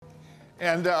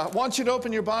And I want you to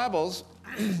open your Bibles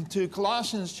to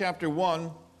Colossians chapter 1.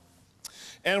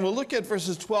 And we'll look at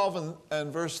verses 12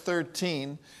 and verse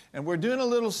 13. And we're doing a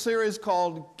little series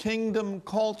called Kingdom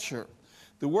Culture.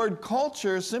 The word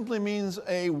culture simply means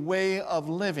a way of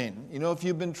living. You know, if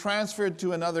you've been transferred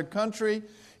to another country,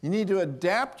 you need to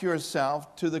adapt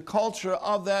yourself to the culture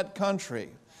of that country.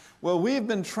 Well, we've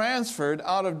been transferred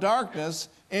out of darkness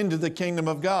into the kingdom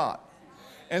of God.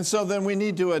 And so then we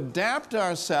need to adapt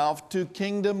ourselves to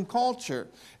kingdom culture.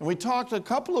 And we talked a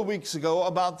couple of weeks ago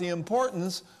about the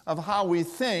importance of how we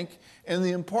think and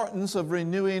the importance of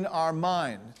renewing our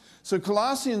mind. So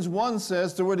Colossians 1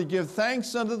 says that we're to give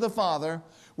thanks unto the Father,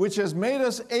 which has made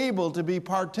us able to be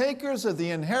partakers of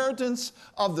the inheritance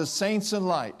of the saints in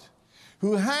light,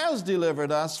 who has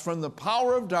delivered us from the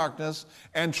power of darkness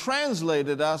and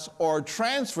translated us or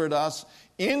transferred us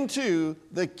into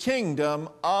the kingdom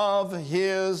of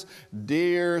His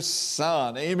dear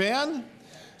Son. Amen?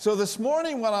 So this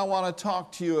morning what I want to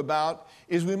talk to you about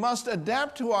is we must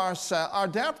adapt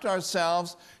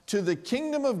ourselves to the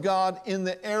kingdom of God in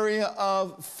the area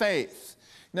of faith.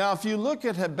 Now, if you look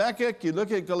at Habakkuk, you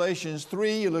look at Galatians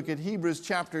 3, you look at Hebrews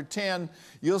chapter 10,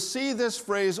 you'll see this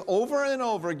phrase over and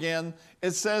over again.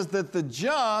 It says that the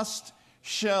just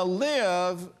shall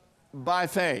live by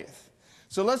faith.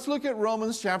 So let's look at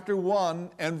Romans chapter 1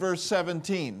 and verse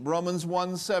 17. Romans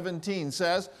 1:17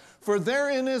 says, "For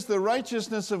therein is the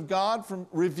righteousness of God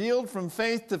revealed from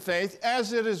faith to faith,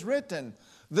 as it is written,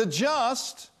 the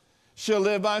just shall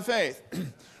live by faith."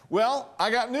 Well,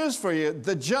 I got news for you.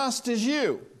 The just is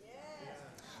you.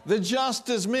 The just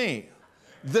is me.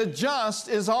 The just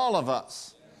is all of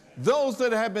us. Those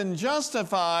that have been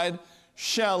justified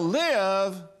shall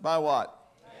live by what?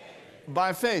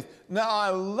 By faith. Now, I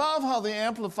love how the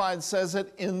Amplified says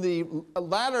it in the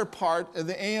latter part of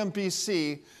the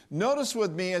AMPC. Notice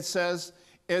with me it says,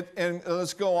 and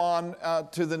let's go on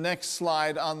to the next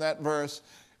slide on that verse.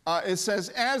 It says,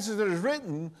 as it is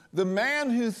written, the man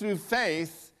who through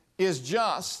faith is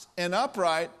just and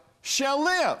upright shall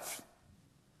live.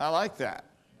 I like that.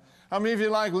 How many of you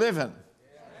like living?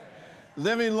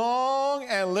 Living long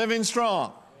and living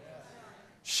strong.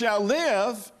 Shall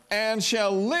live and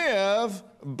shall live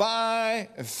by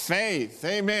faith.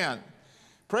 Amen.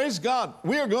 Praise God.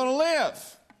 We are going to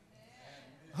live.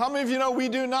 How many of you know we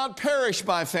do not perish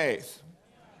by faith?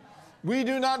 We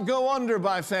do not go under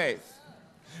by faith.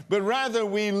 But rather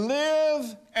we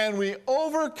live and we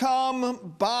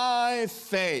overcome by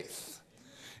faith.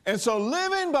 And so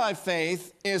living by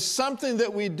faith is something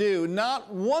that we do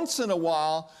not once in a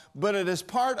while, but it is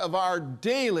part of our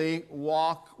daily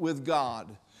walk with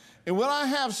God. And what I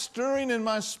have stirring in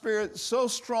my spirit so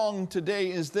strong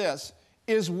today is this,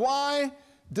 is why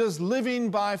does living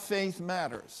by faith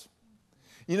matters?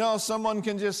 You know, someone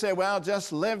can just say, well,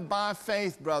 just live by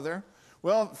faith, brother.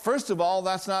 Well, first of all,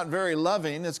 that's not very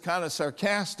loving. It's kind of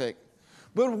sarcastic.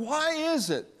 But why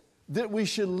is it that we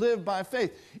should live by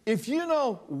faith? If you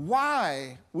know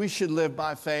why we should live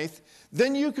by faith,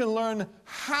 then you can learn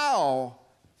how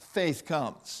faith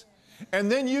comes.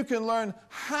 And then you can learn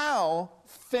how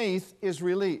faith is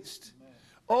released.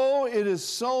 Oh, it is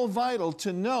so vital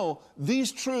to know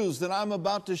these truths that I'm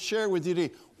about to share with you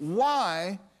today.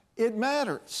 Why it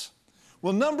matters.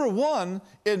 Well, number one,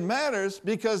 it matters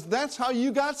because that's how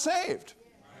you got saved.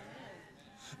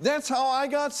 That's how I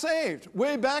got saved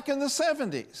way back in the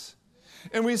 70s.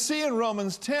 And we see in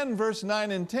Romans 10, verse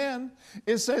 9 and 10,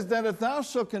 it says that if thou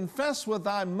shalt confess with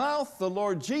thy mouth the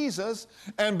Lord Jesus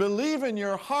and believe in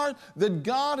your heart that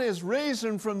God has raised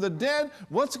him from the dead,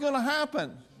 what's going to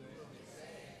happen?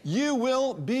 You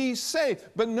will be saved.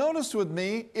 But notice with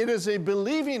me, it is a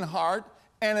believing heart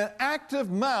and an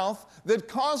active mouth that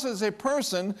causes a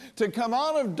person to come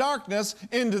out of darkness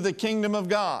into the kingdom of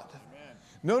God. Amen.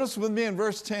 Notice with me in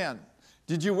verse 10.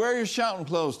 Did you wear your shouting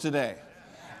clothes today?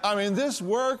 I mean, this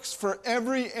works for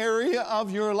every area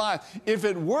of your life. If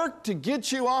it worked to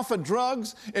get you off of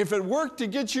drugs, if it worked to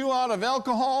get you out of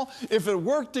alcohol, if it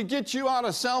worked to get you out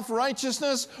of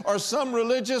self-righteousness or some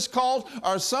religious cult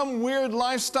or some weird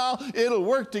lifestyle, it'll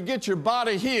work to get your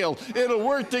body healed. It'll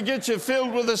work to get you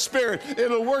filled with the Spirit.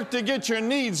 It'll work to get your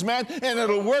needs met, and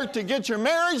it'll work to get your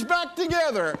marriage back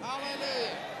together.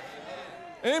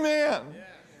 Hallelujah. Amen.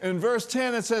 In verse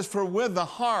 10 it says, for with the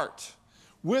heart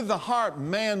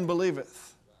man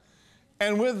believeth,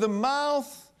 and with the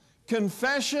mouth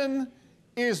confession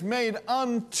is made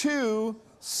unto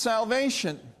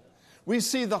salvation. We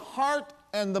see the heart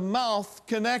and the mouth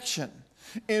connection.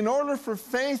 In order for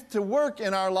faith to work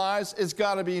in our lives, it's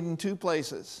got to be in two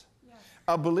places. Yes.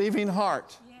 A believing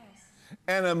heart. Yes.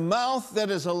 and a mouth that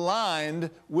is aligned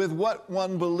with what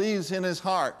one believes in his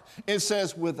heart. It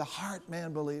says, with the heart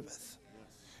man believeth.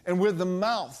 And with the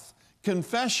mouth,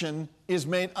 confession is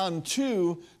made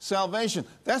unto salvation.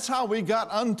 That's how we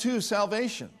got unto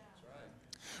salvation.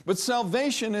 But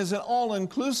salvation is an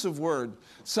all-inclusive word.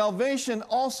 Salvation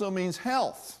also means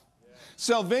health.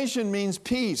 Salvation means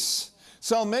peace.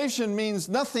 Salvation means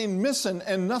nothing missing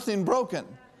and nothing broken.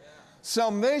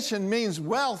 Salvation means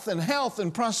wealth and health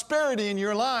and prosperity in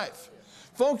your life.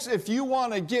 Folks, if you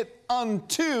want to get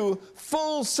unto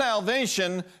full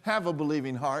salvation, have a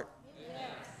believing heart.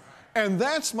 And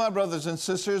that's, my brothers and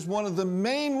sisters, one of the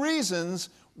main reasons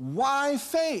why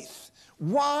faith.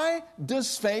 Why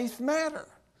does faith matter?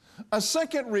 A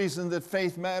second reason that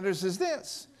faith matters is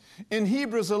this. In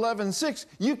Hebrews 11:6,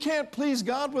 you can't please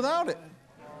God without it.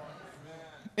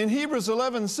 In Hebrews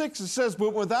 11:6, it says,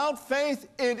 but without faith,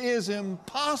 it is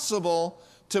impossible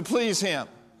to please Him.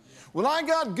 Well, I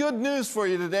got good news for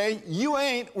you today. You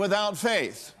ain't without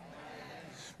faith.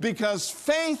 Because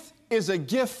faith is a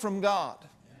gift from God.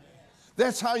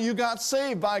 That's how you got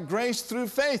saved, by grace through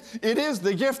faith. It is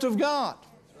the gift of God.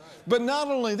 But not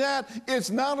only that,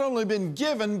 it's not only been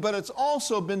given, but it's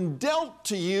also been dealt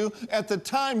to you at the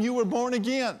time you were born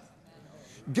again.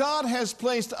 God has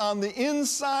placed on the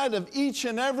inside of each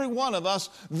and every one of us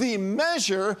the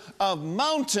measure of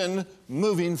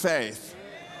mountain-moving faith.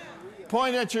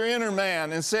 Point at your inner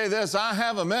man and say this, I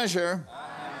have a measure.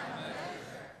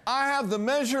 I have the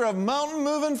measure of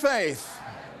mountain-moving faith.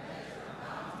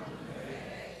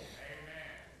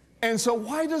 And so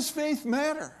why does faith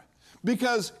matter?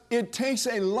 Because it takes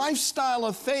a lifestyle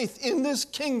of faith in this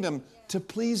kingdom to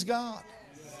please God.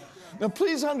 Now,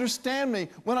 please understand me.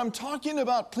 When I'm talking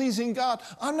about pleasing God,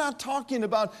 I'm not talking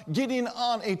about getting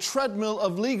on a treadmill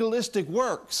of legalistic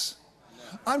works.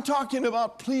 I'm talking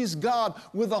about please God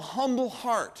with a humble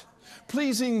heart.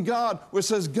 Pleasing God where it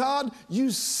says, God,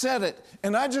 you said it,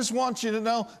 and I just want you to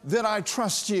know that I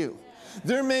trust you.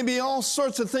 There may be all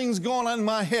sorts of things going on in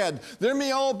my head. There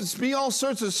may be all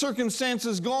sorts of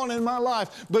circumstances going on in my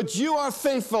life. But you are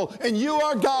faithful and you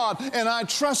are God and I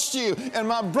trust you. And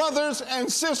my brothers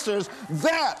and sisters,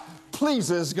 that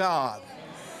pleases God.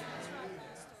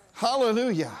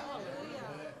 Hallelujah.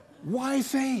 Why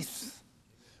faith?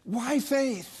 Why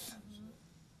faith?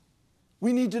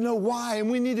 We need to know why,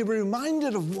 and we need to be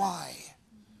reminded of why.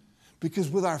 Because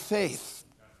with our faith,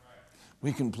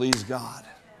 we can please God.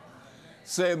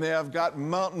 Say with me, I've got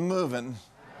mountain moving,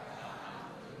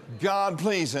 God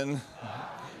pleasing,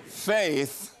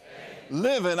 faith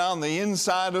living on the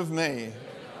inside of me.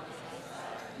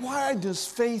 Why does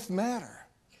faith matter?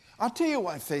 I'll tell you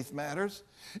why faith matters.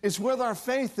 It's with our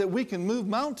faith that we can move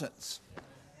mountains.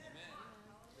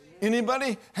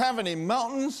 Anybody have any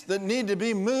mountains that need to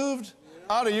be moved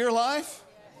out of your life?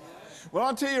 Well,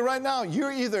 I'll tell you right now,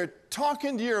 you're either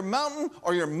talking to your mountain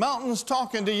or your mountain's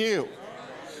talking to you.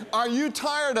 Are you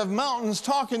tired of mountains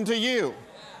talking to you?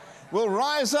 Well,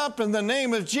 rise up in the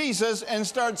name of Jesus and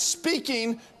start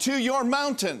speaking to your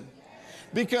mountain.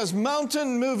 Because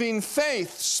mountain-moving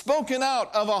faith, spoken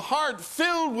out of a heart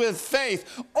filled with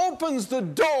faith, opens the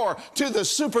door to the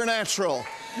supernatural.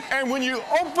 And when you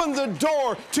open the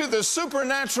door to the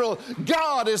supernatural,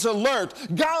 God is alert.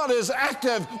 God is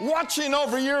active, watching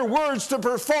over your words to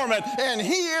perform it. And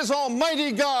He is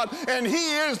Almighty God, and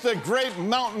He is the great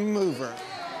mountain mover.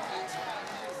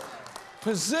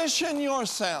 Position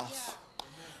yourself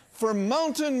for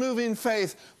mountain-moving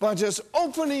faith by just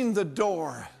opening the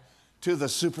door to the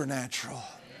supernatural.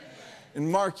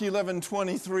 In Mark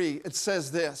 11:23, it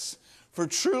says this, for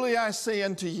truly I say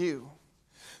unto you,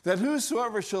 that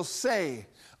whosoever shall say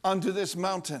unto this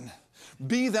mountain,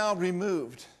 be thou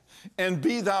removed, and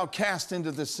be thou cast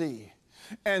into the sea,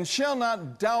 and shall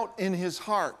not doubt in his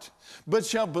heart, but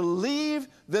shall believe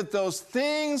that those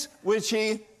things which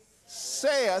he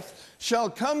saith shall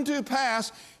come to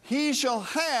pass, he shall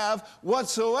have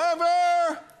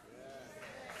whatsoever.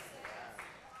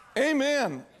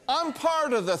 Amen. I'm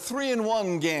part of the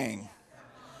 3-in-1 gang.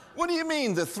 What do you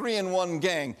mean, the 3-in-1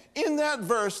 gang? In that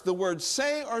verse, the word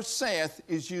say or saith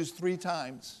is used 3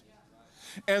 times.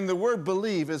 And the word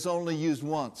believe is only used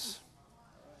once.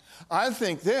 I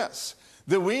think this,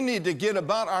 that we need to get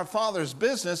about our Father's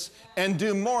business and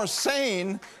do more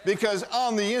saying, because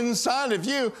on the inside of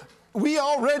you, we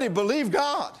already believe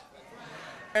God.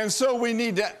 And so we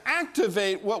need to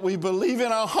activate what we believe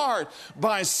in our heart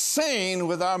by saying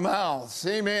with our mouths,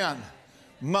 amen.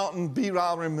 Mountain, be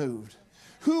thou removed.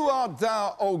 Who art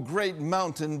thou, O great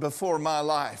mountain, before my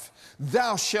life?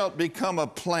 Thou shalt become a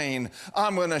plain.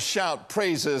 I'm going to shout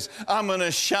praises. I'm going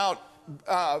to shout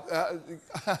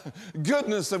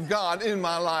goodness of God in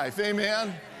my life.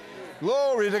 Amen.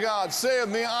 Glory to God. Say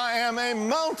with me, I am a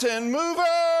mountain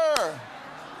mover.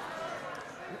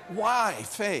 Why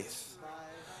faith?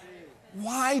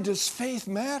 Why does faith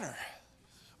matter?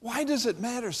 Why does it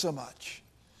matter so much?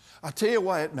 I'll tell you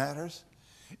why it matters.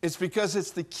 It's because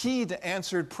it's the key to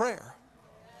answered prayer.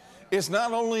 It's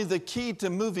not only the key to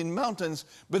moving mountains,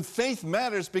 but faith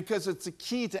matters because it's the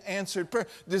key to answered prayer.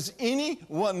 Does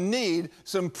anyone need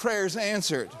some prayers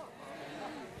answered?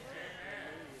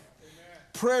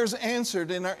 Prayers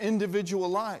answered in our individual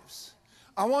lives.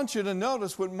 I want you to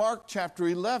notice what Mark chapter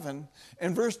 11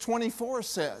 and verse 24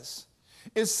 says.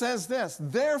 It says this,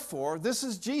 therefore, this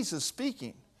is Jesus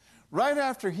speaking, right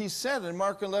after he said in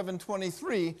Mark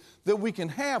 11:23 that we can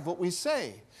have what we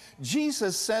say.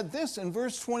 Jesus said this in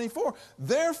verse 24,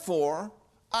 therefore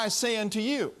I say unto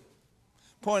you.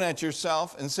 Point at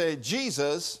yourself and say,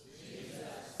 Jesus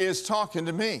is talking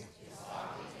to me.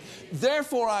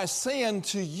 Therefore I say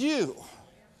unto you.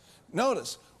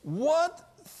 Notice,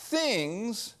 what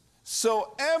things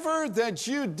soever that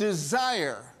you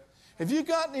desire. Have you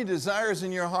got any desires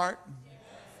in your heart?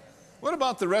 What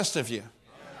about the rest of you?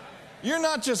 You're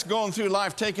not just going through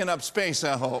life taking up space,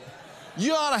 I hope.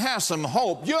 You ought to have some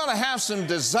hope. You ought to have some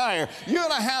desire. You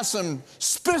ought to have some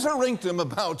spitter-rinctum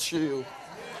about you.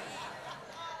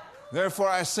 Therefore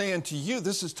I say unto you,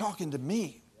 this is talking to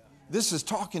me. This is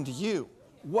talking to you.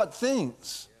 What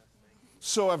things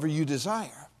soever you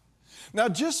desire. Now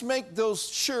just make those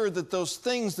sure that those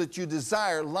things that you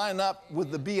desire line up with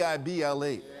the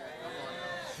B-I-B-L-E.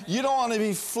 You don't want to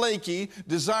be flaky,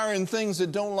 desiring things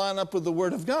that don't line up with the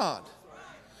Word of God,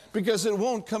 because it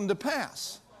won't come to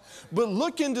pass. But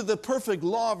look into the perfect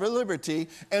law of liberty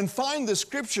and find the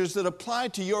scriptures that apply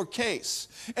to your case,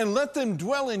 and let them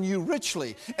dwell in you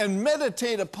richly, and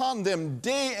meditate upon them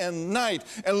day and night,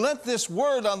 and let this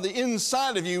word on the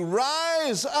inside of you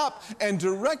rise up and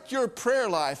direct your prayer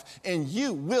life, and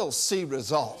you will see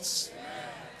results.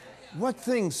 What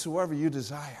things soever you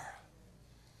desire.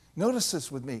 Notice this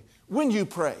with me. When you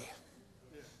pray,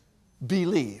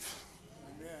 believe.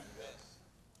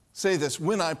 Say this,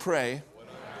 when I pray,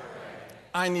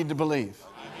 I need to believe.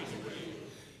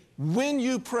 When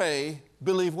you pray,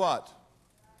 believe what?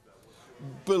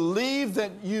 Believe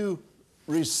that you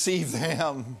receive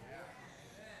them.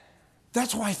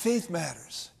 That's why faith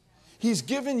matters. He's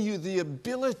given you the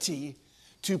ability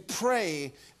to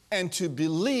pray and to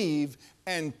believe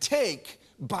and take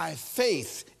by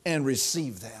faith and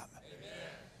receive them.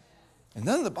 And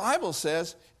then the Bible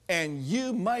says, and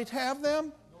you might have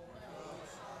them.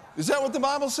 Is that what the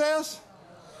Bible says?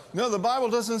 No, the Bible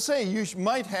doesn't say you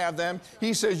might have them.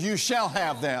 He says you shall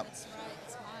have them.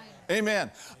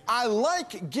 Amen. I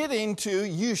like getting to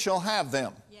you shall have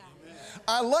them.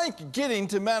 I like getting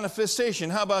to manifestation.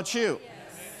 How about you?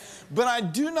 But I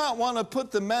do not want to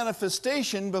put the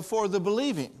manifestation before the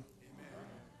believing.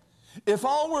 If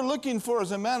all we're looking for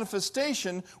is a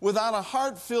manifestation without a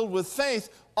heart filled with faith,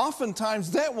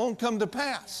 oftentimes that won't come to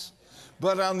pass.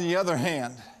 But on the other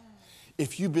hand,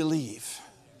 if you believe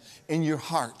in your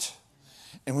heart,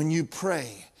 and when you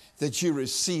pray that you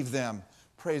receive them,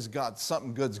 praise God,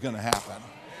 something good's going to happen.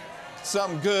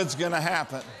 Something good's going to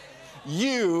happen.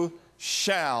 You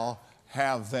shall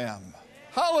have them.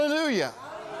 Hallelujah.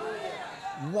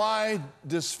 Why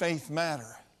does faith matter?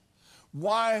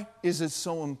 Why is it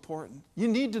so important? You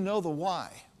need to know the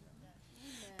why.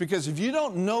 Because if you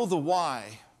don't know the why,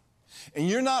 and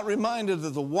you're not reminded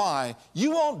of the why,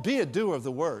 you won't be a doer of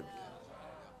the word.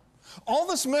 All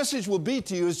this message will be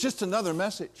to you is just another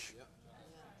message.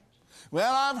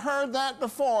 Well, I've heard that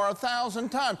before 1,000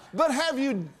 times. But have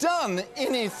you done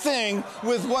anything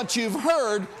with what you've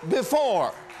heard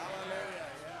before?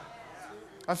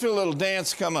 I feel a little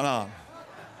dance coming on.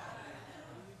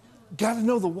 Got to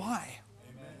know the why.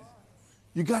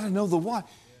 You got to know the why.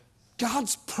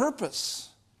 God's purpose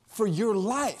for your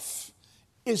life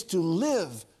is to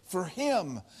live for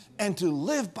Him and to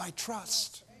live by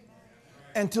trust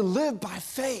and to live by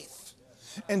faith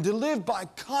and to live by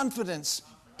confidence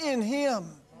in Him.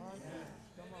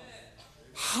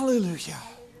 Hallelujah.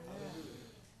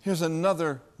 Here's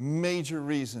another major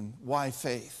reason why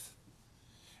faith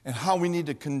and how we need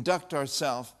to conduct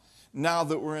ourselves now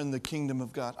that we're in the kingdom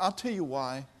of God. I'll tell you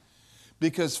why.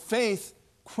 Because faith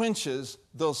quenches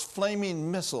those flaming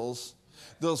missiles,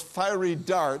 those fiery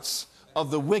darts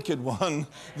of the wicked one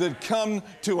that come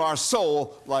to our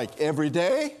soul like every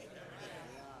day.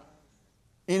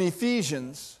 In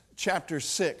Ephesians chapter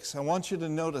 6, I want you to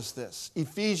notice this.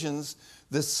 Ephesians,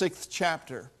 the 6th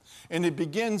chapter, and it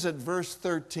begins at verse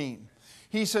 13.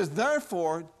 He says,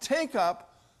 therefore, take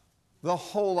up the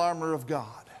whole armor of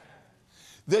God,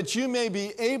 that you may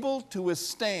be able to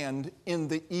withstand in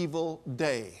the evil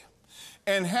day.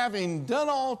 And having done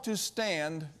all to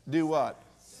stand, do what?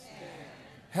 Stand.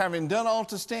 Having done all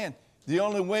to stand. The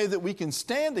only way that we can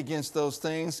stand against those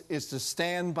things is to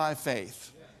stand by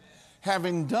faith.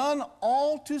 Having done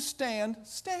all to stand,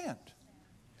 stand.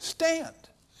 Stand.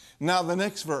 Now the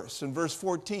next verse, in verse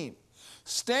 14.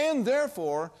 Stand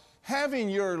therefore, having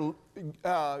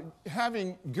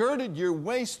girded your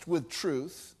waist with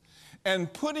truth,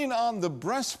 and putting on the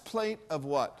breastplate of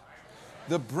what?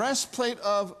 The breastplate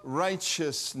of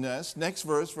righteousness. Next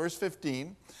verse, verse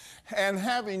 15. And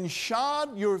having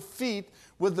shod your feet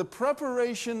with the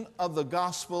preparation of the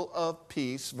gospel of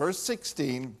peace. Verse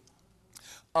 16.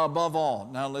 Above all.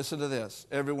 Now listen to this.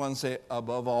 Everyone say,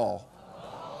 above all.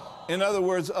 In other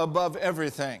words, above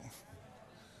everything.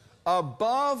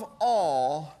 Above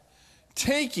all,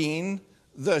 taking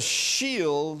the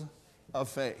shield of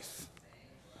faith.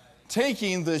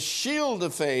 Taking the shield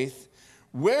of faith,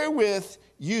 wherewith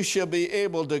you shall be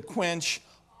able to quench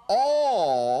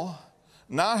all,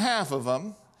 not half of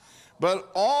them, but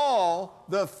all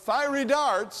the fiery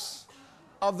darts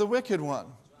of the wicked one.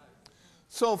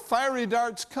 So fiery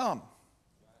darts come,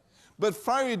 but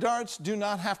fiery darts do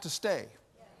not have to stay.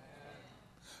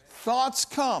 Thoughts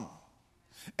come,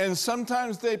 and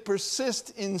sometimes they persist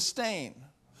in staying.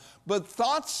 But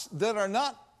thoughts that are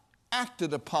not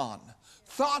acted upon,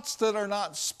 thoughts that are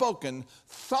not spoken,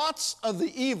 thoughts of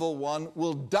the evil one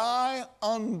will die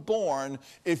unborn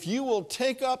if you will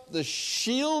take up the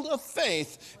shield of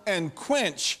faith and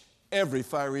quench every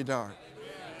fiery dart.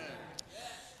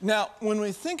 Now, when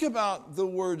we think about the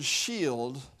word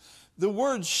shield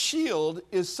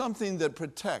is something that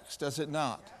protects, does it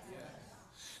not?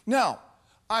 Now,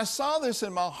 I saw this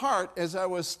in my heart as I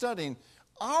was studying.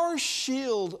 Our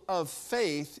shield of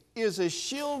faith is a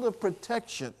shield of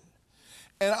protection.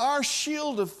 And our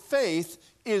shield of faith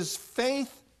is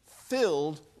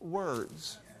faith-filled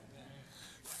words.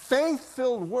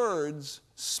 Faith-filled words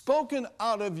spoken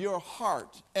out of your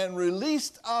heart and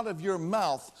released out of your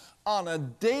mouth on a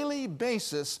daily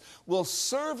basis will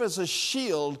serve as a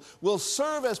shield, will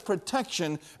serve as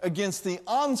protection against the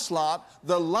onslaught,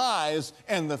 the lies,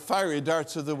 and the fiery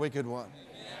darts of the wicked one.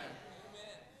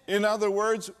 In other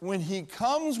words, when he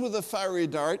comes with a fiery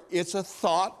dart, it's a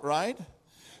thought, right?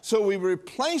 So we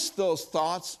replace those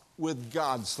thoughts with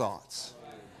God's thoughts.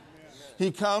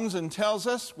 He comes and tells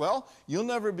us, well, you'll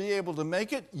never be able to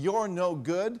make it. You're no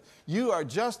good. You are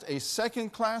just a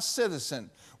second-class citizen.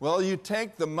 Well, you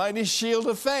take the mighty shield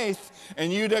of faith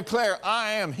and you declare,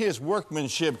 I am his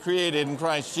workmanship created in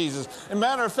Christ Jesus. As a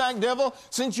matter of fact, devil,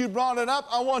 since you brought it up,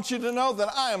 I want you to know that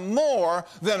I am more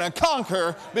than a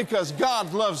conqueror because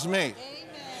God loves me. Amen.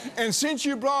 And since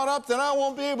you brought up that I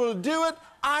won't be able to do it,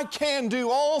 I can do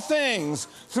all things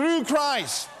through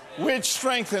Christ, which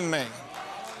strengthen me.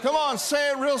 Come on,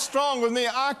 say it real strong with me.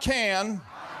 I can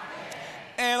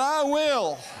and I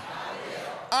will.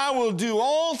 I will do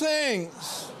all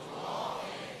things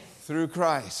through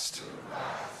Christ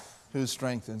who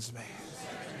strengthens me.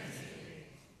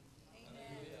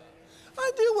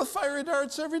 I deal with fiery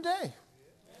darts every day.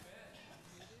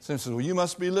 Some says, well, you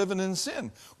must be living in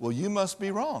sin. Well, you must be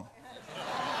wrong.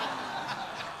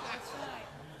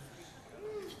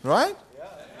 Right?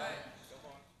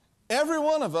 Every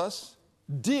one of us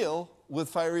deal with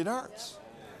fiery darts.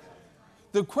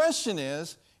 The question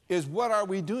is what are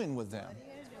we doing with them?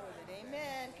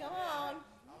 Amen. Come on.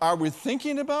 Are we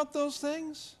thinking about those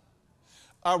things?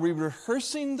 Are we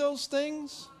rehearsing those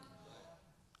things?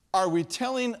 Are we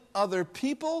telling other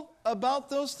people about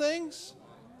those things?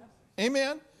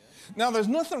 Amen. Now, there's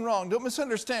nothing wrong, don't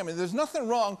misunderstand me, there's nothing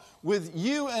wrong with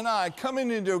you and I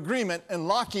coming into agreement and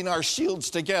locking our shields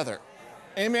together.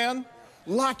 Amen?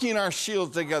 Locking our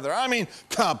shields together. I mean,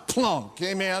 ka-plunk.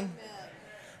 Amen?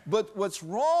 But what's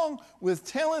wrong with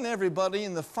telling everybody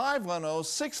in the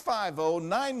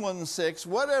 510-650-916,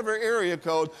 whatever area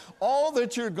code, all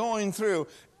that you're going through,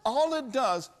 all it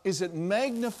does is it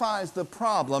magnifies the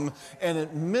problem and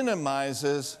it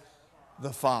minimizes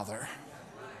the Father.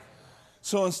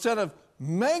 So instead of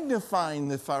magnifying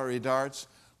the fiery darts,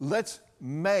 let's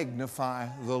magnify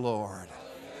the Lord.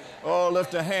 Oh,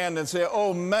 lift a hand and say,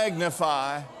 oh,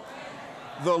 magnify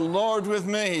the Lord with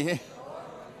me.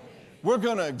 We're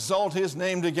going to exalt his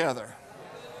name together.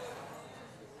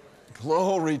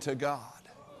 Glory to God.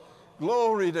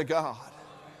 Glory to God.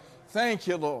 Thank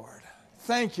you, Lord.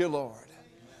 Thank you, Lord.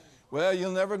 Well,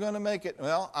 you're never going to make it.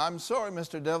 Well, I'm sorry,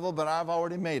 Mr. Devil, but I've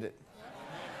already made it.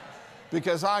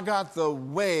 Because I got the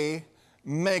way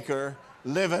maker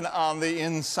living on the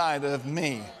inside of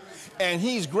me. And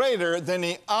he's greater than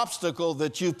the obstacle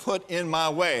that you put in my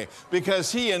way,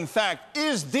 because he, in fact,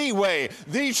 is the way,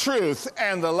 the truth,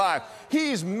 and the life.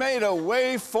 He's made a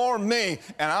way for me,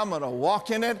 and I'm going to walk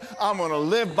in it. I'm going to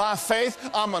live by faith.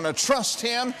 I'm going to trust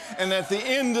him. And at the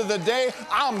end of the day,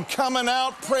 I'm coming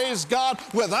out, praise God,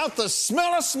 without the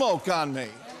smell of smoke on me.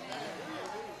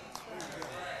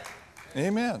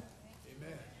 Amen.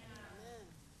 Amen.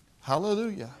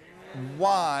 Hallelujah.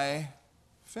 Why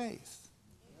faith?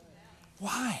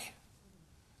 Why?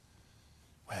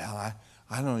 Well,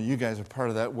 I don't know, you guys are part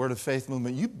of that Word of Faith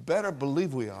movement. You better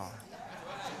believe we are.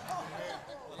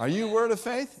 Are you Word of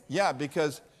Faith? Yeah,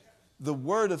 because the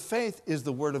Word of faith is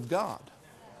the Word of God.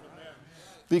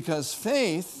 Because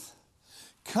faith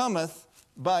cometh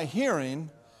by hearing,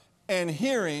 and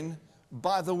hearing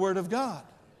by the Word of God.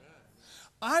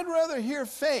 I'd rather hear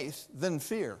faith than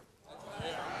fear.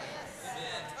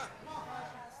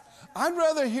 I'd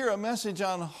rather hear a message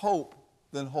on hope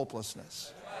than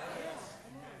hopelessness.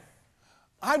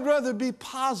 I'd rather be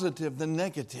positive than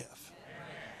negative.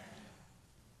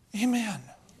 Amen.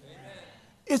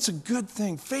 It's a good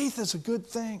thing. Faith is a good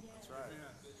thing.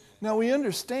 Now we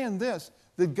understand this,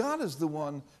 that God is the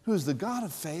one who is the God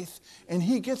of faith, and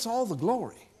he gets all the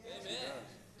glory.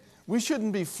 We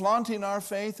shouldn't be flaunting our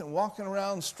faith and walking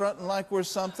around strutting like we're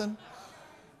something.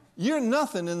 You're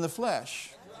nothing in the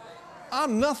flesh.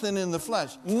 I'm nothing in the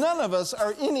flesh. None of us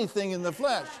are anything in the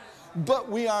flesh. But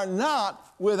we are not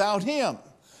without him.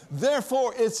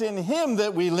 Therefore, it's in him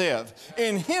that we live,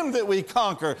 in him that we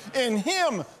conquer, in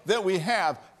him that we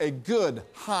have a good,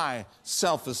 high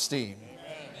self-esteem.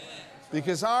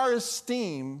 Because our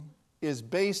esteem is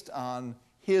based on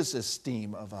his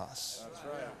esteem of us.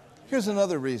 Here's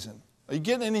another reason. Are you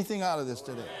getting anything out of this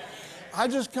today? I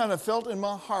just kind of felt in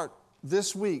my heart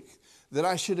this week that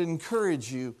I should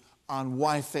encourage you on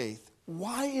why faith.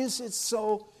 Why is it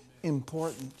so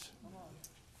important?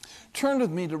 Turn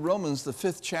with me to Romans, the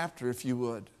 5th chapter, if you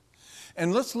would.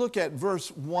 And let's look at verse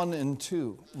 1 and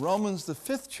 2. Romans, the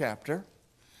 5th chapter.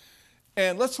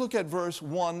 And let's look at verse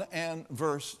 1 and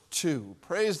verse 2.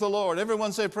 Praise the Lord.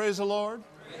 Everyone say, praise the Lord.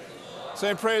 Praise the Lord.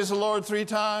 Say, praise the Lord 3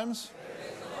 times.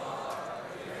 Praise the Lord.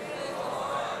 Praise the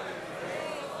Lord.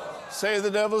 Praise the Lord. Say,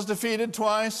 the devil's defeated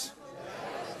twice.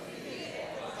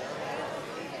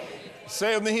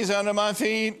 Say with me, he's under my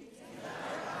feet.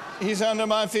 He's under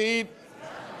my feet.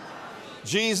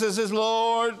 Jesus is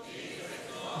Lord.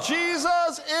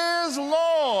 Jesus is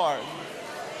Lord.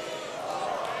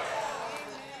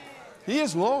 He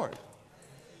is Lord.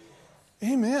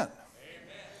 Amen.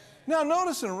 Now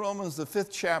notice in Romans, the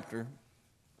 5th chapter,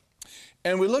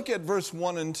 and we look at verse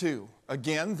 1 and 2.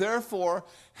 Again, therefore,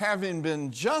 having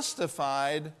been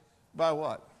justified by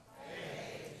what?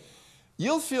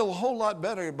 You'll feel a whole lot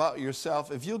better about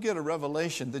yourself if you'll get a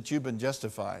revelation that you've been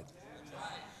justified.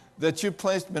 That you've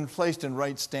been placed in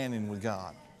right standing with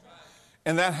God.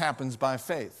 And that happens by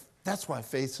faith. That's why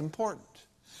faith's important.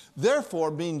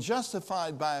 Therefore, being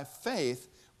justified by faith,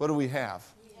 what do we have?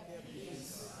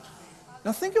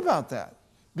 Now think about that.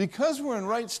 Because we're in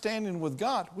right standing with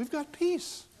God, we've got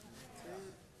peace.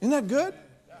 Isn't that good?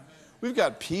 We've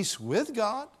got peace with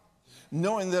God,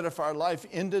 knowing that if our life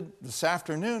ended this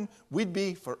afternoon, we'd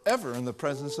be forever in the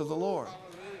presence of the Lord.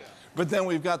 But then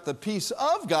we've got the peace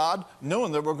of God,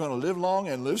 knowing that we're going to live long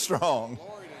and live strong.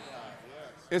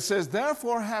 It says,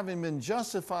 therefore, having been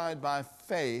justified by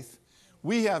faith,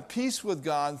 we have peace with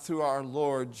God through our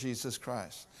Lord Jesus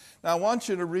Christ. Now, I want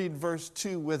you to read verse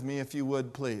 2 with me, if you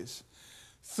would, please.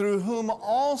 Through whom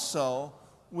also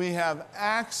we have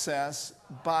access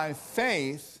by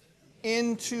faith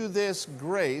into this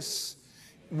grace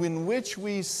in which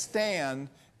we stand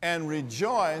and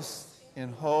rejoice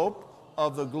in hope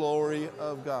of the glory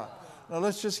of God. Now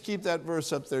let's just keep that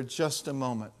verse up there just a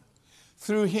moment.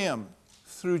 Through him,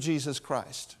 through Jesus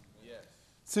Christ,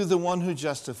 through the one who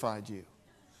justified you,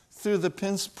 through the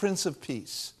Prince of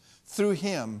Peace, through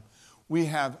him, we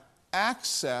have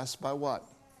access by what?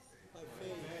 By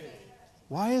faith.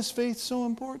 Why is faith so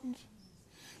important?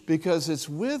 Because it's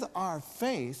with our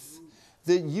faith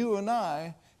that you and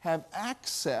I have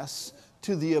access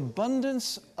to the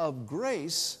abundance of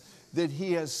grace that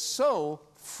he has so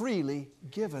freely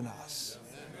given us.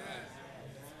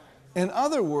 In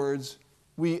other words,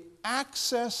 we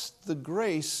access the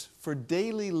grace for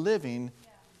daily living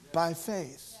by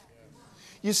faith.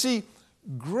 You see,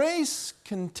 grace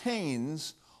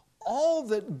contains all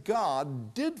that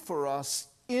God did for us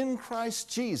in Christ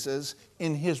Jesus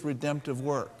in his redemptive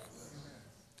work.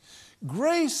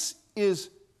 Grace is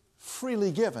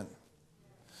freely given.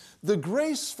 The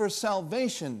grace for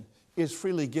salvation is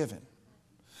freely given.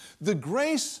 The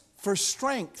grace for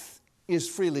strength is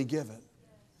freely given.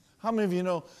 How many of you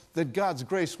know that God's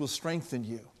grace will strengthen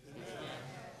you?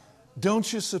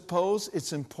 Don't you suppose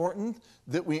it's important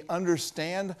that we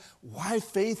understand why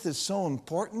faith is so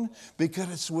important?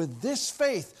 Because it's with this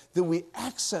faith that we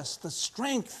access the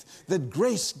strength that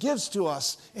grace gives to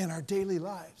us in our daily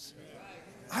lives.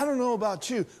 I don't know about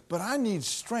you, but I need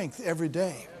strength every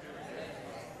day.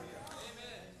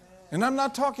 And I'm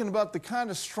not talking about the kind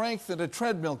of strength that a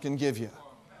treadmill can give you.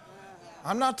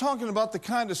 I'm not talking about the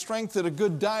kind of strength that a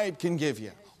good diet can give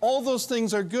you. All those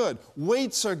things are good.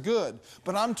 Weights are good.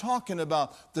 But I'm talking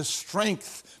about the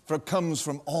strength that comes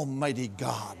from Almighty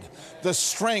God. The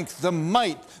strength, the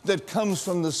might that comes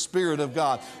from the Spirit of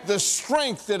God. The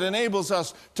strength that enables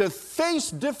us to face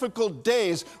difficult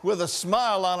days with a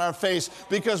smile on our face,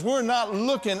 because we're not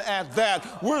looking at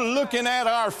that. We're looking at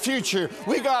our future.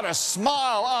 We got a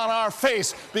smile on our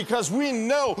face because we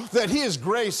know that His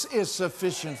grace is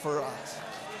sufficient for us.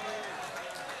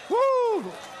 Woo!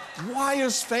 Why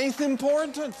is faith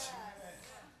important?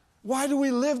 Why do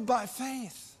we live by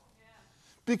faith?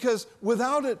 Because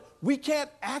without it, we can't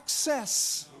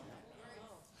access,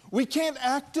 we can't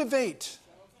activate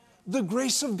the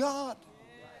grace of God.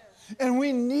 And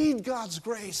we need God's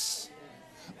grace.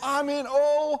 I mean,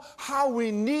 oh, how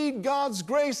we need God's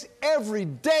grace every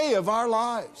day of our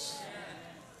lives.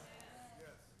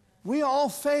 We all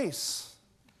face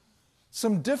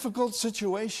some difficult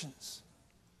situations.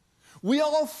 We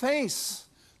all face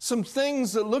some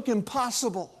things that look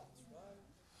impossible.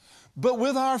 But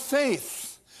with our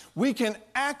faith, we can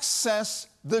access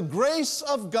the grace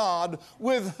of God,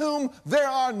 with whom there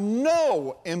are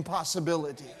no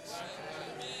impossibilities.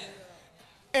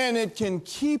 And it can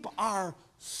keep our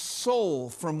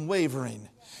soul from wavering.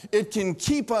 It can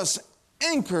keep us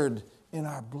anchored in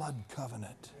our blood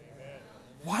covenant.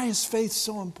 Why is faith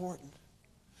so important?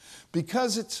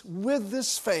 Because it's with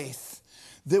this faith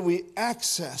that we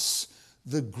access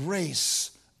the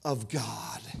grace of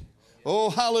God. Oh,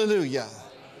 hallelujah.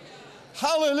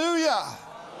 Hallelujah.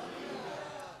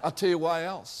 I'll tell you why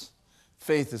else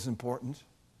faith is important.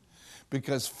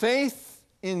 Because faith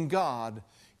in God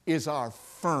is our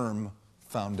firm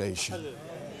foundation.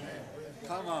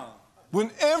 Come on.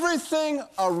 When everything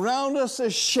around us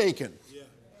is shaken,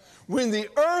 when the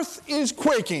earth is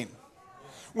quaking,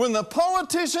 when the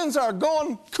politicians are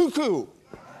going cuckoo,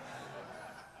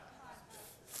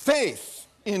 faith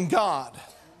in God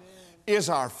is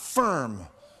our firm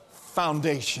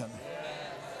foundation.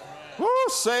 Woo,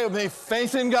 say with me,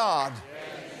 faith in God.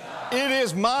 It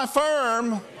is my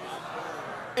firm,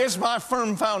 it's my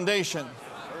firm foundation.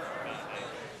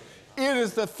 It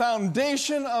is the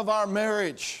foundation of our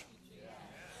marriage.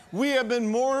 We have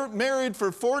been married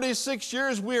for 46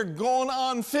 years. We are going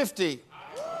on 50.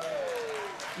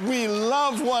 We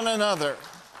love one another.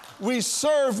 We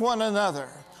serve one another.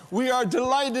 We are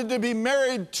delighted to be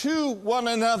married to one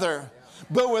another.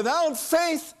 But without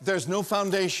faith, there's no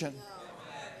foundation.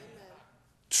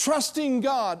 Trusting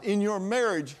God in your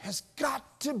marriage has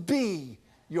got to be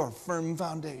your firm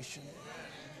foundation.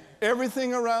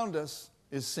 Everything around us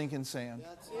is sinking sand.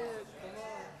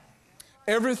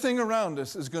 Everything around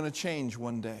us is going to change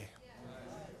one day.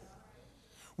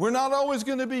 We're not always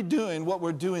going to be doing what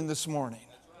we're doing this morning.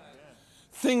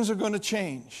 Things are going to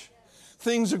change.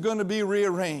 Things are going to be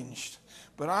rearranged.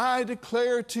 But I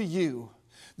declare to you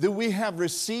that we have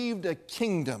received a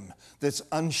kingdom that's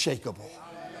unshakable.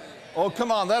 Oh,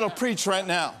 come on, that'll preach right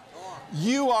now.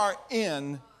 You are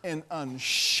in an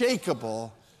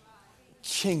unshakable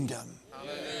kingdom.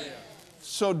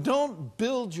 So don't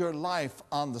build your life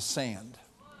on the sand.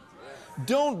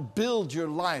 Don't build your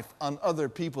life on other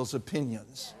people's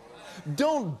opinions.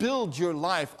 Don't build your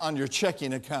life on your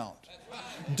checking account.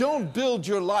 Don't build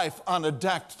your life on a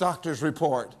doctor's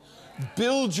report.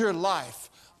 Build your life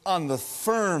on the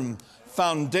firm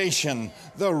foundation,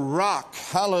 the rock,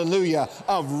 hallelujah,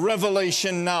 of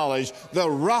revelation knowledge, the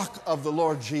rock of the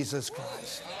Lord Jesus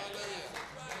Christ.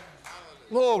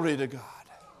 Glory to God.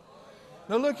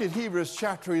 Now look at Hebrews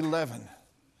chapter 11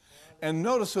 and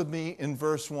notice with me in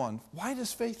verse 1. Why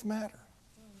does faith matter?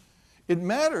 It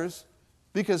matters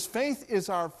because faith is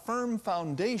our firm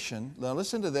foundation, now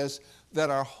listen to this, that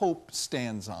our hope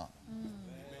stands on.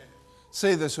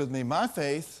 Say this with me. My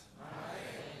faith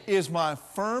is my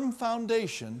firm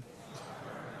foundation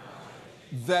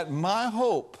that my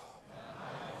hope,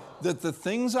 that the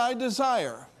things I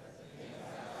desire,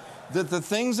 that the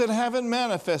things that haven't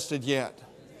manifested yet,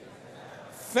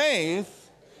 faith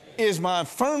is my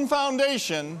firm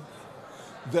foundation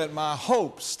that my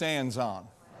hope stands on.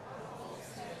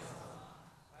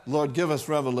 Lord, give us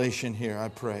revelation here, I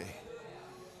pray.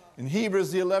 In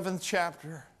Hebrews, the 11th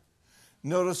chapter,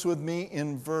 Notice with me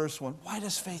in verse 1, why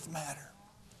does faith matter?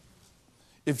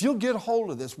 If you'll get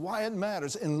hold of this, why it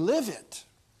matters, and live it,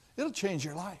 it'll change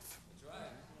your life.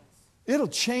 It'll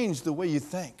change the way you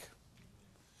think.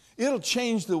 It'll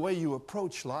change the way you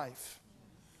approach life.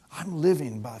 I'm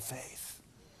living by faith.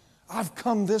 I've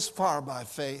come this far by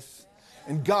faith,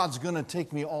 and God's going to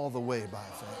take me all the way by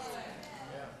faith.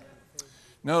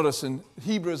 Notice in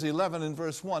Hebrews 11 and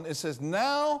verse 1, it says,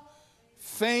 now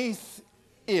faith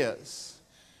is.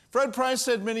 Fred Price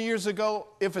said many years ago,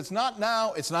 if it's not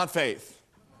now, it's not faith.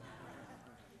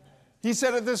 He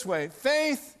said it this way,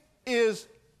 faith is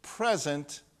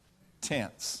present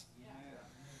tense.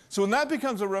 So when that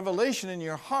becomes a revelation in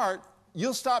your heart,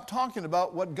 you'll stop talking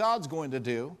about what God's going to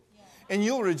do, and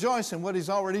you'll rejoice in what He's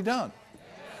already done.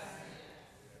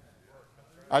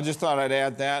 I just thought I'd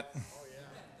add that.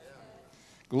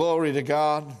 Glory to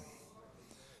God.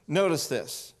 Notice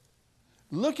this.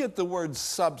 Look at the word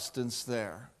substance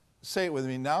there. Say it with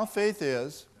me. Now faith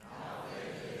is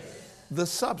the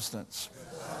substance.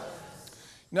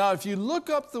 Now, if you look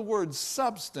up the word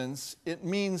substance, it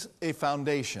means a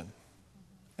foundation.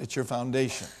 It's your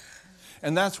foundation.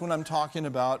 And that's when I'm talking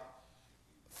about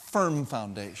firm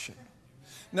foundation.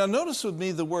 Now, notice with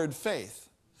me the word faith.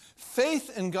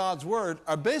 Faith and God's word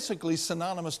are basically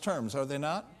synonymous terms, are they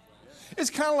not? It's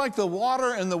kind of like the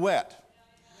water and the wet.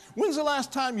 When's the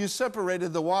last time you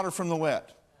separated the water from the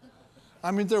wet?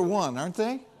 I mean, they're one, aren't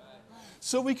they?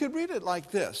 So we could read it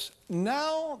like this.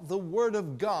 Now the word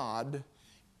of God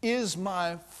is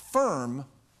my firm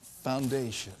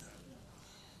foundation.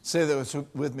 Say that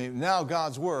with me. Now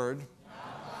God's word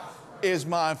is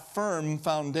my firm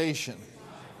foundation.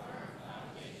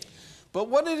 But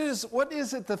what is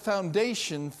it the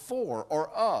foundation for or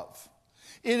of?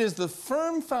 It is the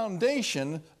firm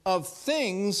foundation of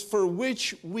things for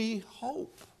which we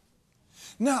hope.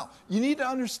 Now, you need to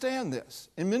understand this,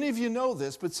 and many of you know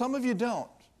this, but some of you don't.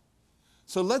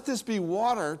 So let this be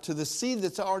water to the seed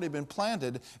that's already been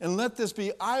planted, and let this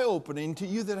be eye-opening to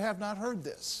you that have not heard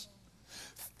this.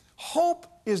 Hope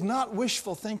is not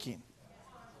wishful thinking.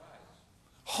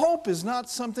 Hope is not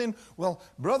something, well,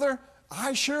 brother,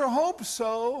 I sure hope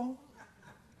so.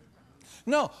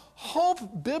 No,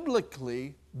 hope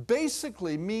biblically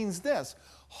basically means this.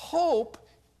 Hope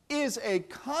is a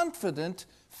confident,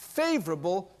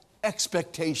 favorable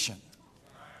expectation.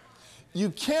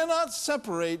 You cannot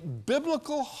separate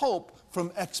biblical hope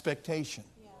from expectation.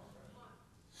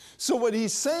 So what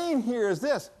he's saying here is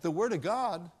this. The Word of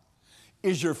God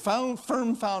is your firm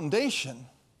foundation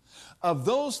of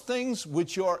those things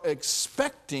which you're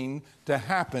expecting to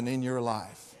happen in your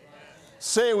life.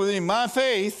 Say it with me. My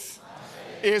faith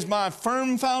is my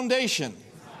firm foundation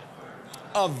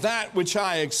of that which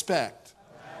I expect.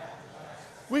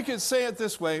 We could say it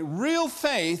this way. Real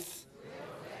faith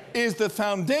is the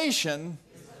foundation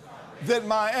that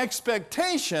my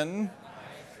expectation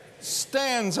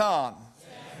stands on.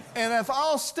 And if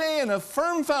I'll stay in a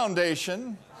firm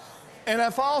foundation, and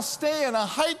if I'll stay in a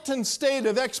heightened state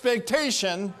of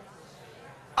expectation,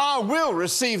 I will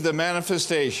receive the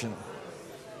manifestation.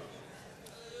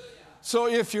 So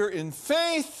if you're in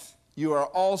faith, you are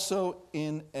also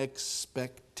in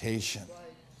expectation.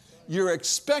 You're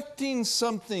expecting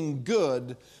something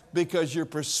good because you're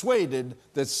persuaded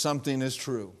that something is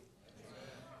true.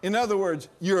 In other words,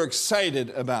 you're excited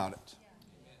about it.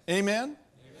 Amen?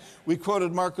 We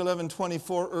quoted Mark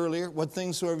 11:24 earlier. What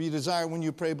things soever you desire when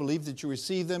you pray, believe that you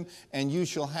receive them and you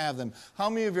shall have them. How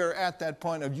many of you are at that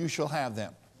point of you shall have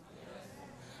them?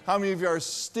 How many of you are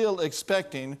still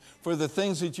expecting for the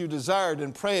things that you desired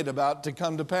and prayed about to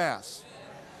come to pass?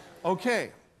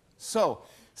 Okay, so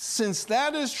since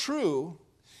that is true,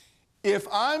 if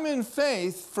I'm in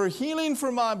faith for healing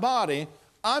for my body,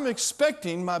 I'm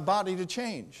expecting my body to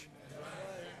change.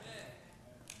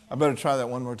 I better try that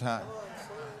one more time.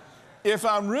 If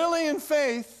I'm really in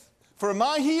faith for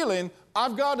my healing,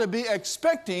 I've got to be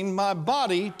expecting my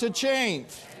body to change.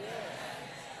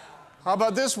 How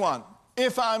about this one?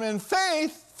 If I'm in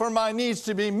faith for my needs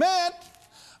to be met,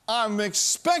 I'm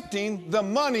expecting the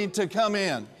money to come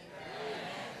in.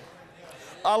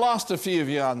 I lost a few of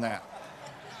you on that.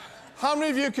 How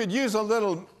many of you could use a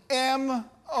little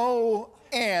M-O-N-E-Y?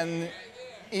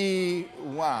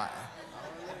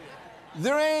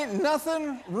 There ain't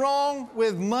nothing wrong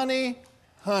with money,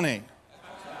 honey.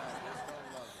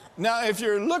 Now, if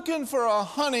you're looking for a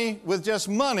honey with just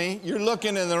money, you're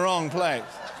looking in the wrong place.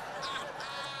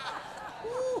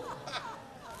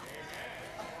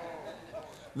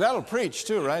 That'll preach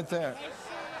too, right there.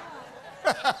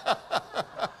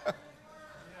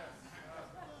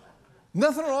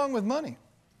 Nothing wrong with money.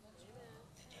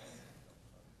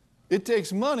 It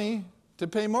takes money to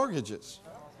pay mortgages.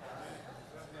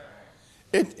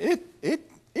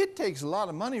 It takes a lot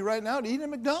of money right now to eat at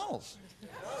McDonald's.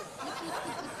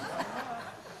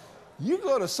 You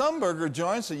go to some burger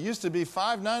joints that used to be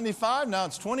 $5.95, now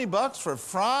it's $20 for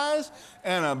fries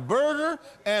and a burger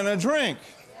and a drink.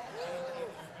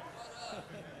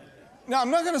 Now,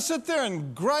 I'm not going to sit there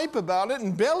and gripe about it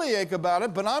and bellyache about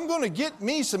it, but I'm going to get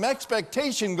me some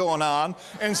expectation going on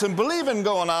and some believing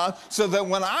going on so that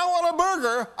when I want a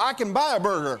burger, I can buy a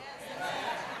burger.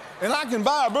 And I can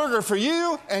buy a burger for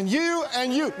you and you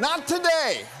and you. Not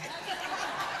today.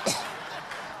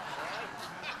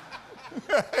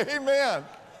 Amen.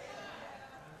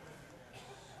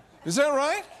 Is that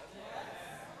right?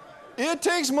 It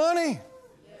takes money.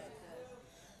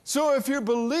 So if you're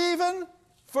believing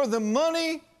for the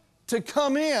money to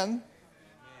come in,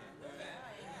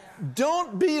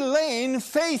 don't be laying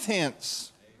faith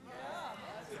hints.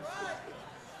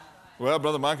 Well,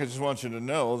 Brother Mike, I just want you to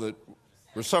know that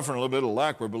we're suffering a little bit of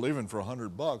lack. We're believing for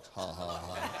 $100. Ha, ha,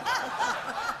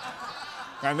 ha.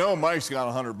 I know Mike's got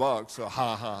 $100, so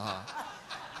ha, ha, ha.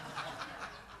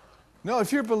 No,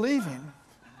 if you're believing,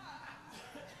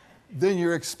 then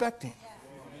you're expecting.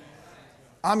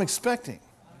 I'm expecting.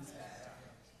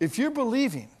 If you're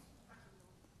believing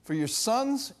for your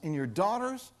sons and your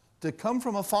daughters to come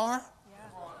from afar,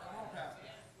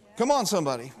 come on,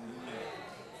 somebody,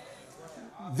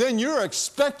 then you're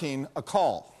expecting a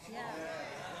call.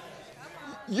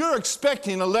 You're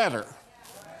expecting a letter.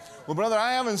 Well, brother,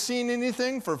 I haven't seen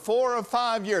anything for 4 or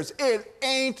 5 years. It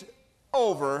ain't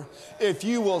over. If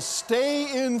you will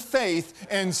stay in faith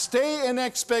and stay in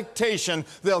expectation,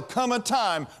 there'll come a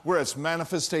time where it's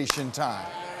manifestation time.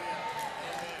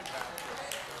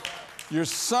 Your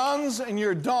sons and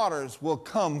your daughters will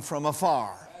come from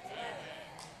afar.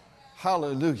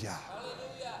 Hallelujah.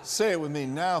 Say it with me.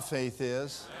 Now faith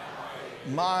is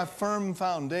my firm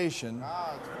foundation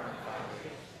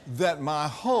that my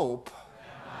hope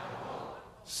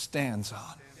stands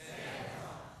on.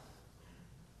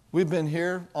 We've been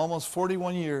here almost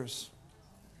 41 years.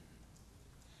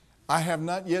 I have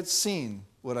not yet seen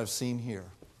what I've seen here.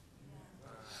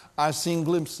 I've seen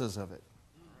glimpses of it.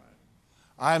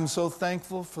 I am so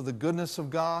thankful for the goodness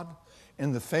of God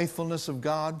and the faithfulness of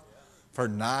God for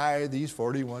nigh these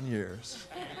 41 years.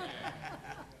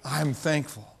 I'm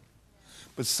thankful.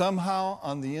 But somehow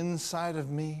on the inside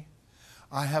of me,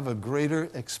 I have a greater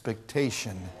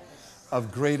expectation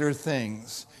of greater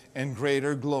things and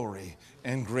greater glory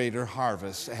and greater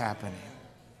harvest happening.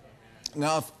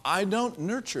 Now, if I don't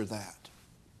nurture that,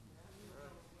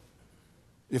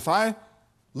 if I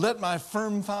let my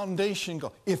firm foundation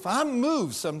go, if I'm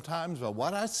moved sometimes by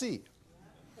what I see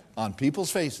on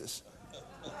people's faces,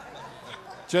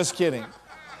 just kidding.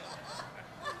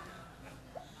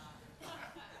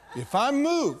 If I'm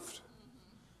moved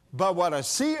by what I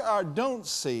see or don't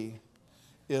see,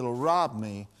 it'll rob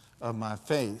me of my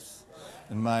faith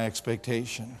and my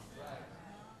expectation.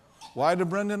 Why do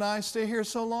Brenda and I stay here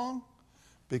so long?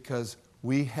 Because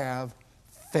we have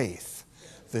faith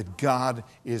that God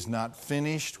is not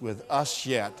finished with us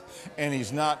yet, and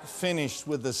He's not finished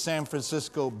with the San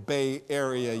Francisco Bay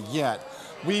Area yet.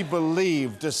 We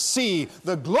believe to see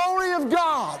the glory of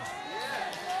God.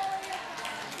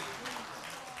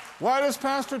 Why does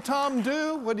Pastor Tom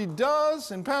do what he does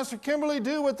and Pastor Kimberly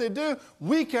do what they do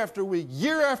week after week,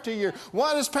 year after year?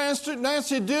 Why does Pastor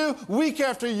Nancy do week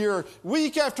after year,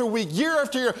 week after week, year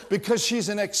after year? Because she's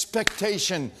in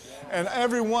expectation. And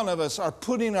every one of us are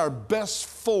putting our best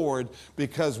forward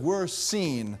because we're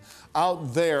seeing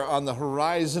out there on the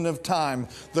horizon of time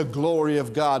the glory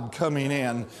of God coming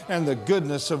in and the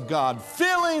goodness of God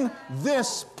filling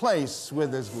this place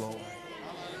with His glory.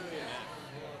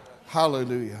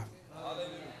 Hallelujah.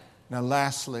 Now,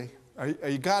 lastly, are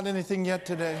you got anything yet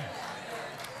today?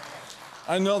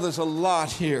 I know there's a lot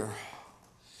here.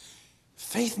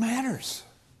 Faith matters.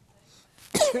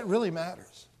 It really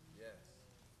matters.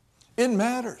 It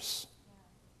matters.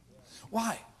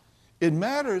 Why? It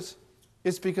matters.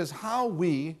 It's because how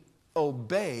we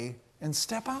obey and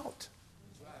step out.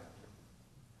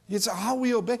 It's how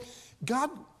we obey. God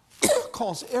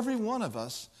calls every one of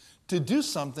us to do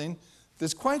something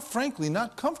that's quite frankly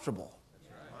not comfortable.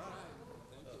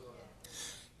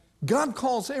 God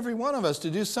calls every one of us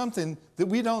to do something that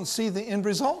we don't see the end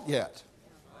result yet.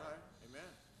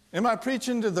 Am I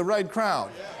preaching to the right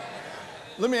crowd?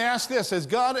 Let me ask this. Has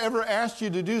God ever asked you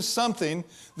to do something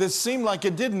that seemed like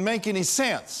it didn't make any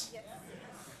sense?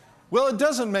 Well, it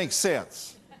doesn't make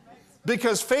sense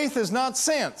because faith is not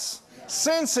sense.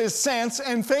 Sense is sense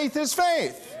and faith is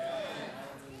faith.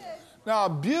 Now, a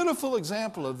beautiful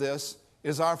example of this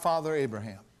is our father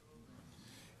Abraham.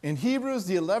 In Hebrews,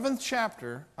 the 11th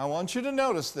chapter, I want you to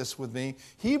notice this with me.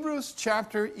 Hebrews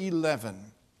chapter 11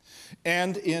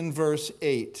 and in verse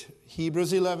 8.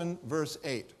 Hebrews 11, verse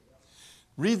 8.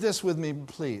 Read this with me,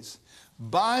 please.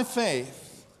 By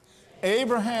faith,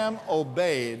 Abraham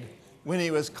obeyed when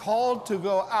he was called to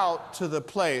go out to the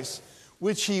place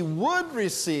which he would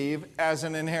receive as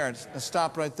an inheritance. Now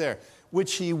stop right there.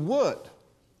 Which he would.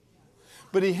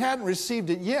 But he hadn't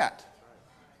received it yet.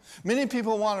 Many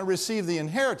people want to receive the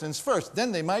inheritance first,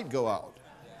 then they might go out.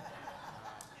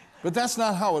 But that's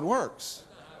not how it works.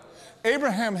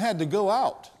 Abraham had to go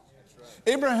out.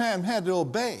 Abraham had to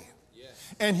obey.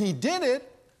 And he did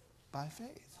it by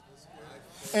faith.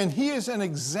 And he is an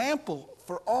example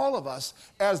for all of us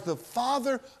as the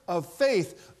father of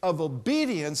faith, of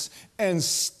obedience, and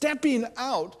stepping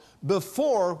out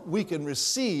before we can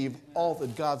receive all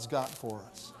that God's got for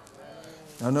us.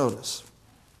 Now notice.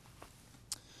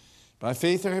 By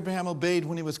faith Abraham obeyed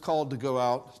when he was called to go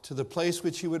out to the place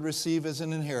which he would receive as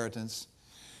an inheritance.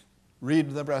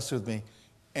 Read the rest with me.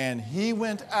 And he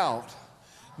went out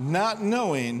not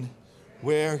knowing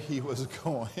where he was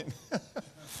going.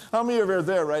 How many of you are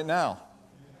there right now?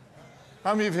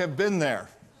 How many of you have been there?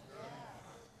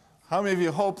 How many of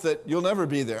you hope that you'll never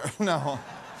be there? No.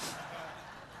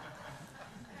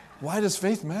 Why does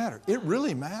faith matter? It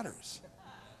really matters.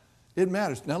 It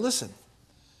matters. Now listen.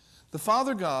 The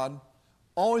Father God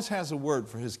always has a word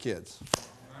for his kids.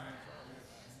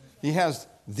 He has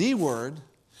the word,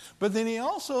 but then he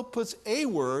also puts a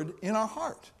word in our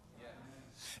heart.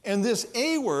 And this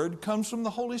a word comes from the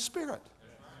Holy Spirit,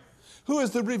 who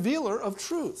is the revealer of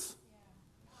truth,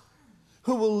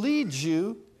 who will lead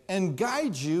you and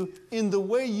guide you in the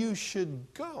way you should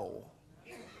go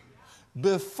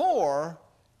before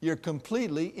you're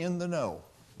completely in the know.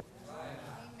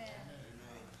 Amen.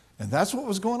 And that's what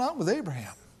was going on with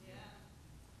Abraham.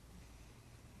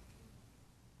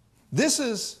 This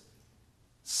is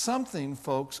something,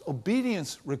 folks.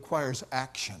 Obedience requires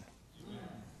action.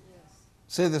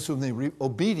 Say this with me.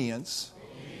 Obedience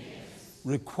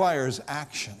requires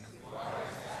action.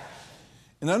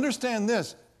 And understand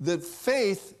this, that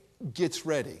faith gets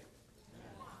ready.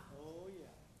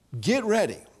 Get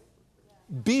ready.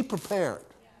 Be prepared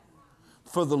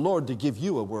for the Lord to give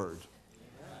you a word.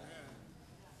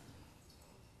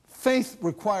 Faith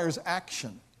requires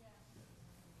action.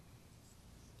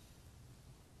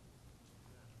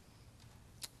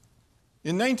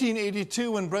 In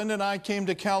 1982, when Brenda and I came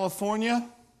to California,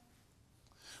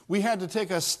 we had to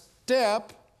take a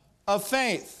step of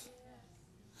faith.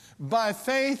 By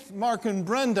faith, Mark and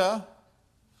Brenda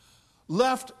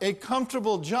left a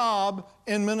comfortable job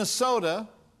in Minnesota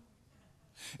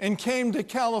and came to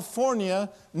California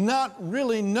not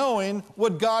really knowing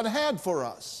what God had for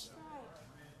us.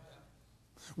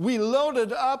 We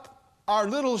loaded up our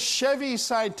little Chevy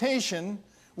Citation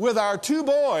with our 2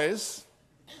 boys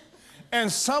and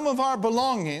some of our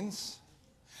belongings,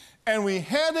 and we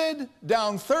headed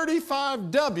down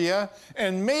 35W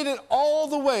and made it all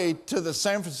the way to the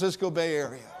San Francisco Bay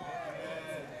Area.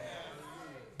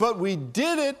 But we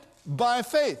did it by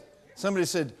faith. Somebody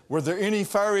said, were there any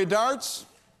fiery darts?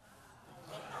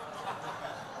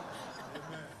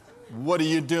 What are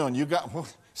you doing? You got,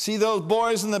 see those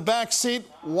boys in the back seat?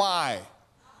 Why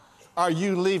are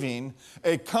you leaving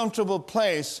a comfortable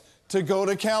place to go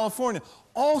to California?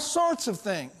 All sorts of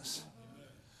things.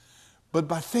 But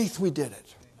by faith we did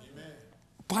it.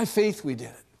 By faith we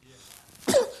did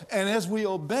it. And as we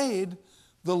obeyed,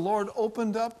 the Lord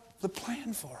opened up the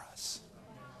plan for us.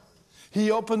 He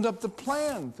opened up the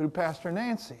plan through Pastor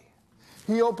Nancy.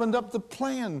 He opened up the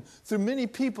plan through many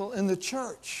people in the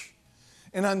church.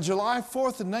 And on July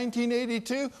 4th of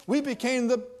 1982, we became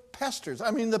the pastors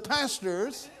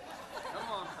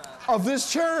of this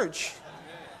church.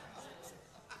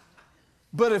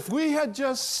 But if we had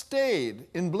just stayed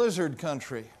in blizzard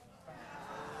country,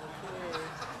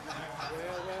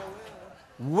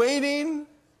 waiting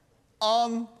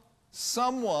on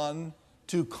someone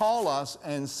to call us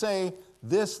and say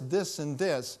this, this, and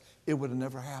this, it would have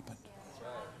never happened.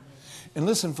 And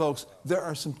listen, folks, there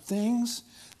are some things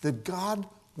that God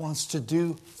wants to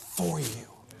do for you.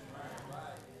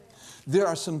 There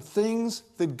are some things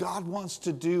that God wants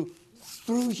to do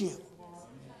through you.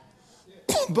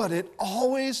 But it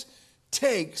always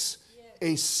takes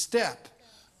a step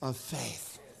of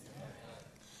faith.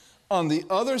 On the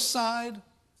other side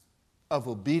of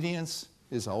obedience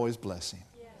is always blessing.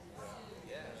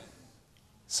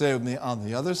 Say with me, on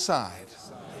the other side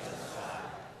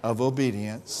of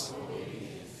obedience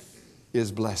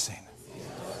is blessing.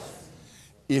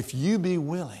 If you be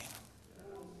willing,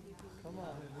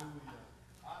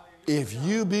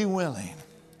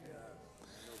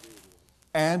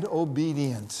 and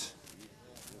obedient,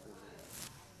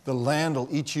 the land will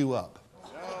eat you up.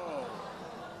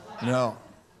 No.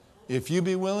 If you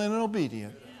be willing and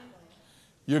obedient,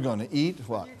 you're going to eat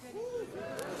what?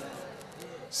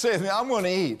 Say with me, I'm going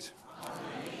to eat.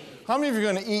 How many of you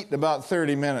are going to eat in about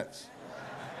 30 minutes?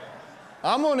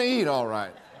 I'm going to eat, all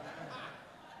right.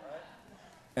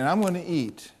 And I'm going to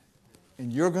eat,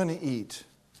 and you're going to eat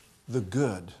the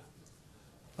good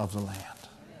of the land.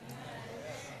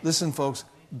 Listen, folks,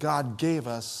 God gave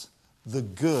us the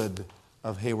good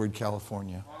of Hayward,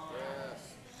 California.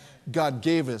 God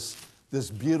gave us this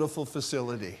beautiful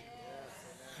facility.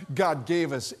 God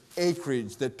gave us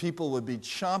acreage that people would be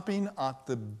chomping at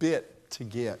the bit to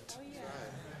get.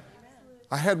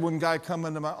 I had one guy come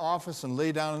into my office and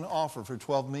lay down an offer for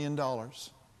 $12 million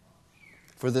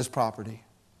for this property.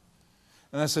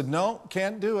 And I said, no,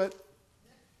 can't do it.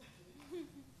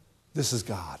 This is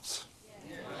God's.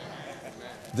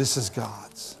 This is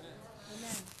God's.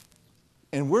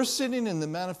 And we're sitting in the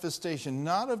manifestation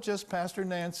not of just Pastor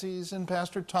Nancy's and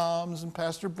Pastor Tom's and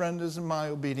Pastor Brenda's and my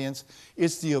obedience.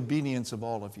 It's the obedience of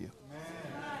all of you.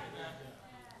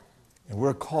 And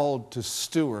we're called to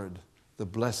steward the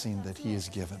blessing that He has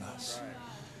given us.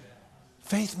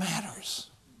 Faith matters.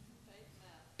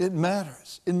 It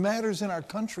matters. It matters in our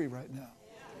country right now.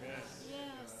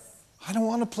 I don't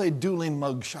want to play dueling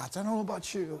mug shots. I don't know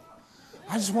about you.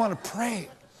 I just want to pray.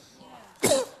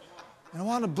 And I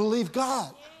want to believe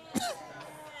God.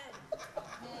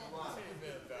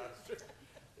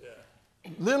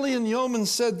 Lillian Yeoman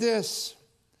said this: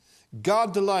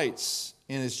 God delights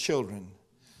in His children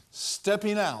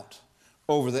stepping out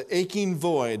over the aching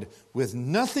void with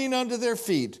nothing under their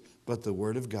feet but the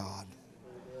Word of God.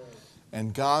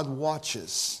 And God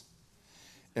watches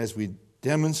as we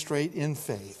demonstrate in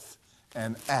faith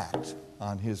and act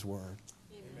on His Word.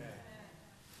 Amen.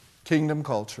 Kingdom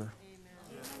culture.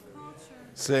 Amen.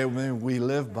 Say with me, we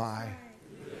live by,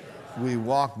 we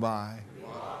walk by,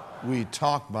 we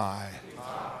talk by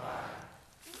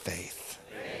faith.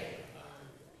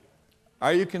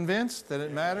 Are you convinced that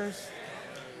it matters?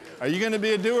 Are you going to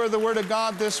be a doer of the Word of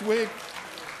God this week?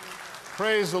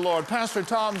 Praise the Lord. Pastor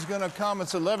Tom's going to come.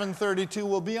 It's 11:32.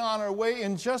 We'll be on our way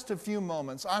in just a few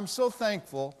moments. I'm so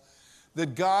thankful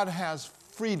that God has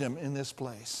freedom in this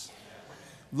place.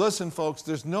 Listen, folks,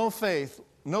 there's no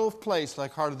place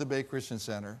like Heart of the Bay Christian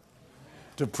Center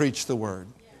to preach the Word.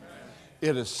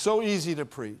 It is so easy to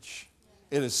preach.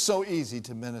 It is so easy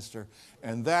to minister.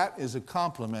 And that is a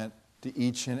compliment to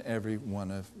each and every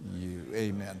one of you.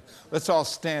 Amen. Let's all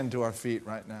stand to our feet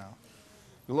right now.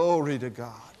 Glory to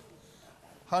God.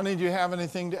 Honey, do you have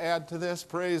anything to add to this?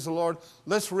 Praise the Lord.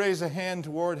 Let's raise a hand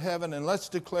toward heaven and let's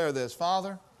declare this.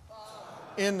 Father,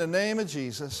 in the name of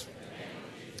Jesus,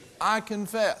 I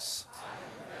confess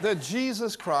that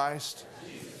Jesus Christ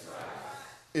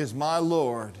is my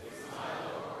Lord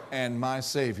and my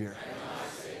Savior.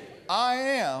 I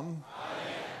am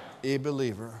a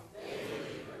believer.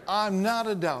 I'm not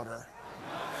a doubter.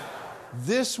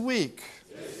 This week,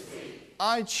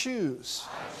 I choose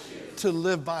to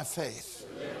live by faith.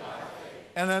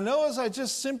 And I know as I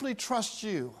just simply trust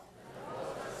you,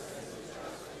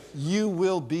 you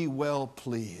will be well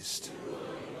pleased.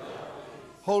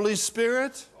 Holy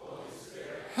Spirit,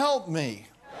 help me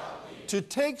to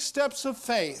take steps of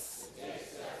faith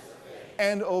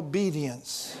and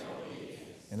obedience.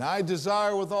 And I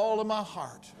desire with all of my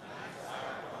heart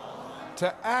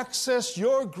to access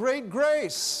your great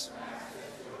grace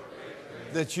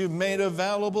that you've made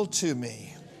available to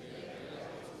me.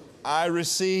 I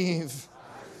receive,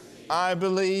 I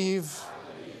believe,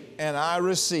 and I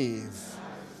receive.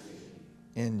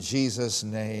 In Jesus'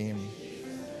 name,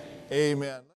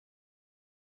 amen.